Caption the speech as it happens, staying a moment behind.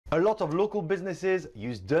A lot of local businesses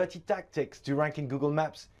use dirty tactics to rank in Google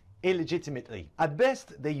Maps illegitimately. At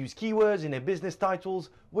best, they use keywords in their business titles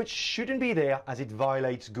which shouldn't be there as it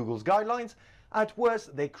violates Google's guidelines. At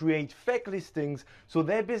worst, they create fake listings so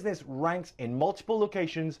their business ranks in multiple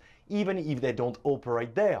locations even if they don't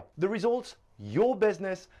operate there. The result? Your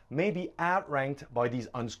business may be outranked by these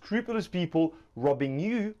unscrupulous people, robbing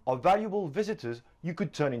you of valuable visitors you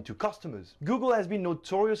could turn into customers. Google has been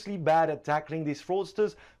notoriously bad at tackling these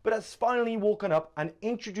fraudsters, but has finally woken up and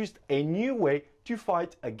introduced a new way to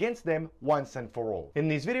fight against them once and for all. In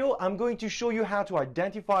this video, I'm going to show you how to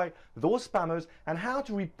identify those spammers and how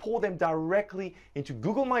to report them directly into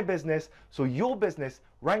Google My Business so your business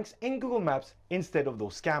ranks in Google Maps instead of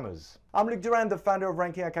those scammers. I'm Luc Durand, the founder of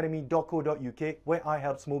rankingacademy.co.uk, where I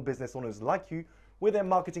help small business owners like you with their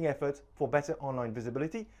marketing efforts for better online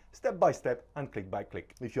visibility, step by step and click by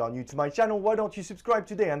click. If you are new to my channel, why don't you subscribe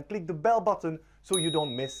today and click the bell button so you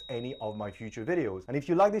don't miss any of my future videos. And if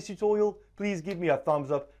you like this tutorial, please give me a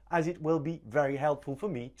thumbs up as it will be very helpful for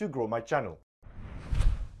me to grow my channel.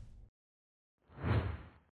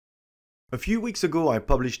 A few weeks ago, I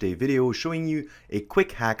published a video showing you a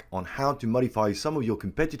quick hack on how to modify some of your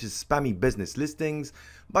competitors' spammy business listings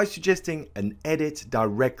by suggesting an edit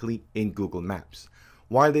directly in Google Maps.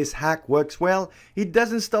 While this hack works well, it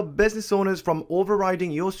doesn't stop business owners from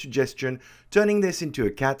overriding your suggestion, turning this into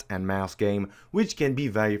a cat and mouse game, which can be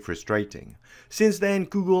very frustrating. Since then,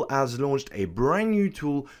 Google has launched a brand new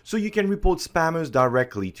tool so you can report spammers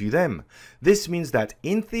directly to them. This means that,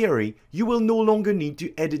 in theory, you will no longer need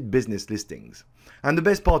to edit business listings. And the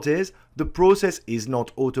best part is, the process is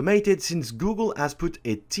not automated since Google has put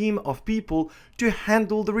a team of people to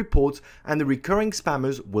handle the reports and the recurring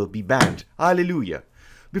spammers will be banned. Hallelujah!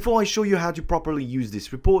 Before I show you how to properly use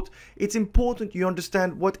this report, it's important you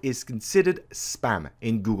understand what is considered spam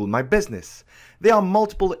in Google My Business. There are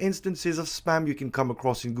multiple instances of spam you can come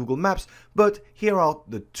across in Google Maps, but here are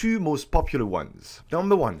the two most popular ones.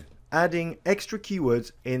 Number 1. Adding extra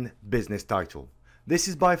keywords in business title. This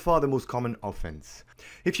is by far the most common offense.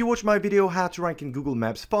 If you watch my video How to Rank in Google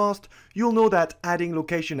Maps Fast, you'll know that adding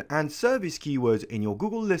location and service keywords in your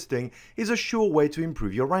Google listing is a sure way to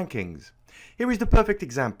improve your rankings. Here is the perfect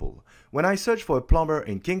example. When I search for a plumber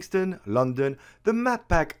in Kingston, London, the map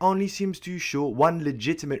pack only seems to show one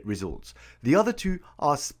legitimate result. The other two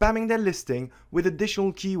are spamming their listing with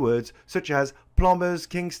additional keywords such as plumbers,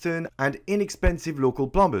 Kingston, and inexpensive local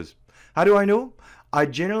plumbers. How do I know? I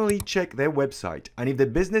generally check their website, and if their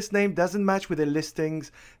business name doesn't match with their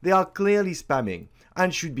listings, they are clearly spamming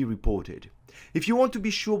and should be reported. If you want to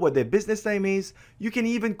be sure what their business name is, you can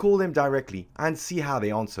even call them directly and see how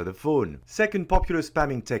they answer the phone. Second popular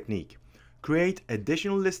spamming technique: create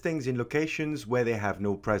additional listings in locations where they have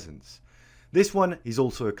no presence. This one is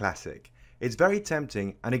also a classic. It's very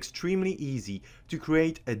tempting and extremely easy to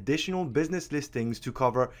create additional business listings to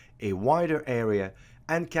cover a wider area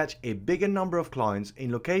and catch a bigger number of clients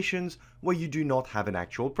in locations where you do not have an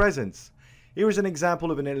actual presence. Here is an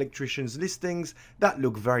example of an electrician's listings that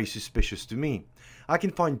look very suspicious to me. I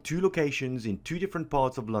can find two locations in two different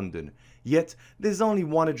parts of London, yet there's only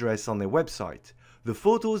one address on their website. The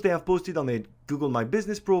photos they have posted on their Google My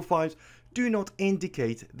Business profiles do not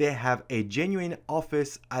indicate they have a genuine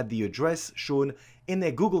office at the address shown in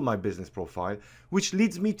their Google My Business profile, which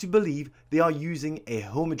leads me to believe they are using a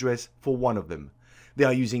home address for one of them. They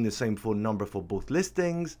are using the same phone number for both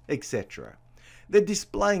listings, etc. They're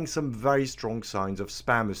displaying some very strong signs of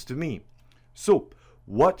spammers to me. So,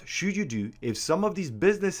 what should you do if some of these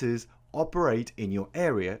businesses operate in your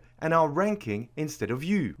area and are ranking instead of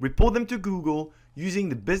you? Report them to Google using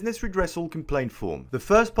the business redressal complaint form. The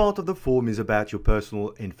first part of the form is about your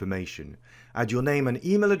personal information. Add your name and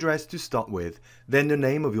email address to start with, then the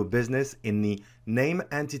name of your business in the name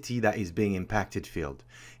entity that is being impacted field.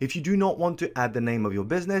 If you do not want to add the name of your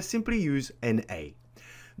business, simply use NA.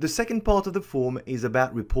 The second part of the form is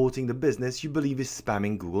about reporting the business you believe is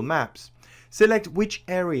spamming Google Maps. Select which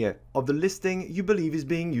area of the listing you believe is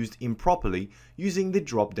being used improperly using the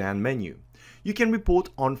drop-down menu. You can report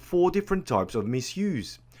on 4 different types of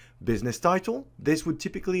misuse. Business title. This would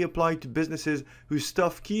typically apply to businesses who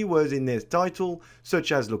stuff keywords in their title,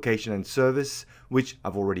 such as location and service, which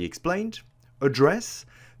I've already explained. Address.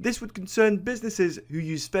 This would concern businesses who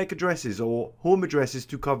use fake addresses or home addresses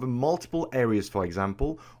to cover multiple areas, for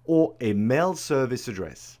example, or a mail service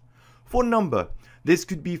address. Phone number. This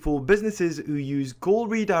could be for businesses who use call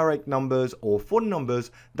redirect numbers or phone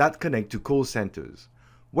numbers that connect to call centers.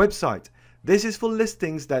 Website. This is for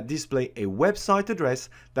listings that display a website address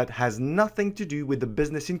that has nothing to do with the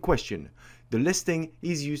business in question. the listing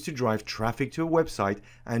is used to drive traffic to a website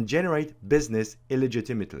and generate business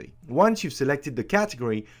illegitimately. Once you've selected the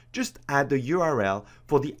category, just add the URL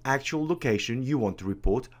for the actual location you want to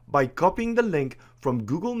report by copying the link from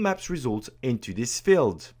Google Maps results into this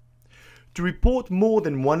field. To report more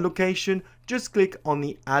than one location, just click on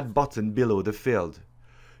the Add button below the field.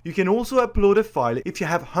 You can also upload a file if you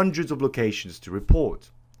have hundreds of locations to report.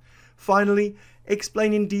 Finally,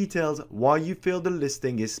 explain in details why you feel the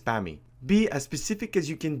listing is spammy. Be as specific as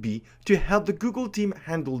you can be to help the Google team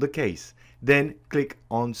handle the case. Then click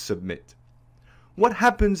on Submit. What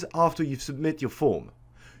happens after you submit your form?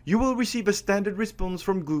 You will receive a standard response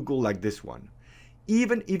from Google like this one.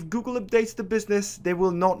 Even if Google updates the business, they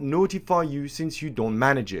will not notify you since you don't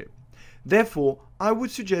manage it. Therefore, I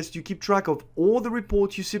would suggest you keep track of all the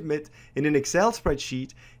reports you submit in an Excel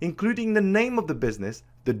spreadsheet, including the name of the business,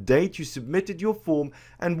 the date you submitted your form,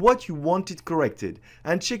 and what you wanted corrected,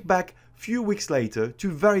 and check back a few weeks later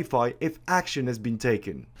to verify if action has been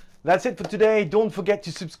taken. That's it for today. Don't forget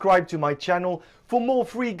to subscribe to my channel. For more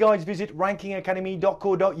free guides, visit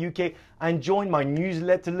rankingacademy.co.uk and join my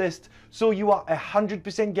newsletter list so you are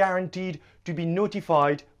 100% guaranteed to be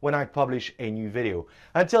notified when I publish a new video.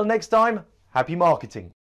 Until next time, happy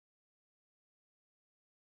marketing.